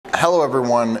Hello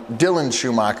everyone, Dylan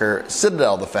Schumacher,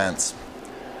 Citadel Defense,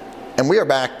 and we are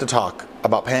back to talk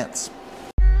about pants.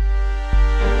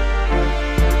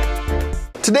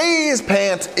 Today's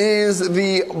pant is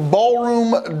the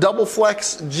BallRoom Double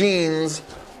Flex Jeans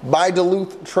by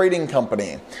Duluth Trading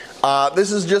Company.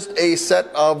 This is just a set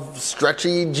of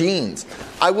stretchy jeans.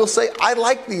 I will say I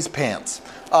like these pants.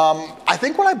 I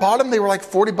think when I bought them they were like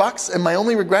 40 bucks, and my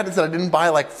only regret is that I didn't buy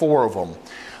like 4 of them.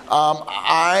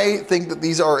 I think that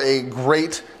these are a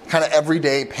great kind of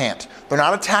everyday pant. They're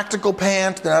not a tactical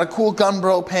pant, they're not a cool gun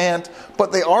bro pant,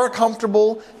 but they are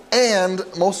comfortable, and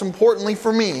most importantly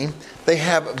for me, they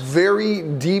have very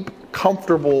deep,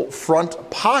 comfortable front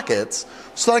pockets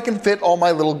so that I can fit all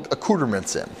my little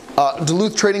accoutrements in.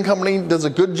 Duluth Trading Company does a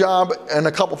good job in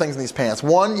a couple things in these pants.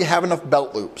 One, you have enough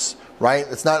belt loops, right?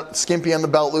 It's not skimpy on the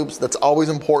belt loops. That's always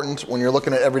important when you're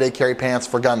looking at everyday carry pants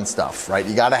for gun stuff, right?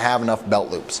 You gotta have enough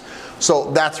belt loops. So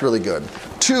that's really good.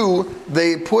 Two,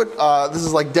 they put, this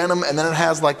is like denim, and then it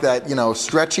has like that, you know,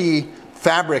 stretchy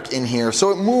fabric in here,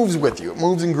 so it moves with you. It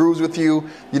moves and grooves with you.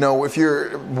 You know, if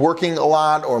you're working a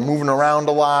lot or moving around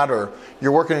a lot, or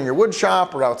you're working in your wood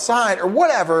shop or outside or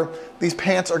whatever, these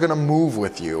pants are gonna move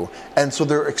with you, and so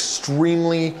they're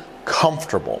extremely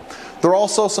comfortable. They're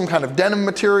also some kind of denim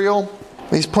material.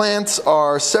 These pants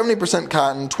are 70%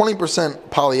 cotton, 20%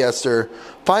 polyester,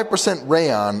 5%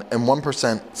 rayon, and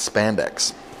 1%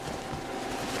 spandex.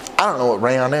 I don't know what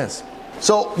rayon is.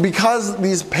 So because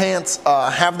these pants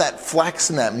have that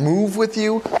flex and that move with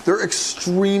you, they're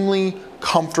extremely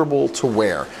comfortable to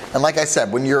wear. And like I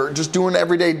said, when you're just doing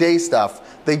everyday day stuff,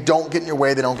 they don't get in your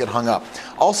way, they don't get hung up.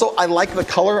 Also, I like the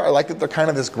color. I like that they're kind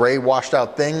of this gray washed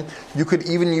out thing. You could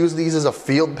even use these as a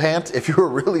field pant if you were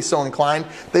really so inclined.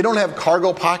 They don't have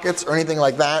cargo pockets or anything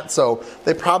like that, so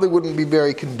they probably wouldn't be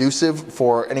very conducive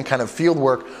for any kind of field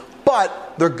work,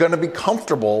 but they're gonna be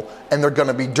comfortable and they're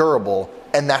gonna be durable,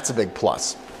 and that's a big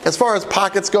plus. As far as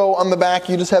pockets go on the back,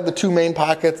 you just have the 2 main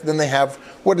pockets. Then they have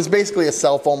what is basically a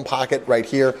cell phone pocket right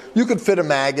here. You could fit a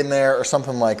mag in there or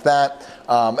something like that.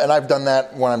 And I've done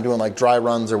that when I'm doing like dry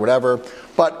runs or whatever.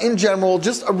 But in general,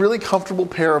 just a really comfortable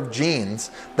pair of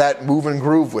jeans that move and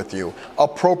groove with you.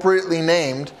 Appropriately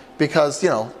named because, you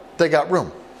know, they got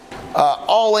room.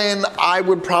 All in, I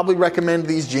would probably recommend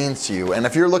these jeans to you. And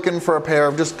if you're looking for a pair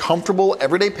of just comfortable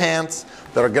everyday pants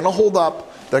that are gonna hold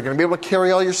up, they're gonna be able to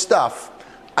carry all your stuff,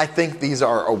 I think these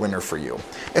are a winner for you.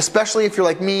 Especially if you're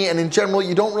like me and in general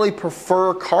you don't really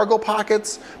prefer cargo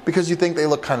pockets because you think they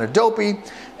look kind of dopey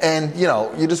and you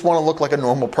know, you just want to look like a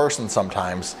normal person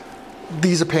sometimes.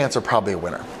 These pants are probably a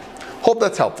winner. Hope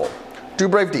that's helpful. Do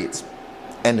brave deeds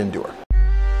and endure.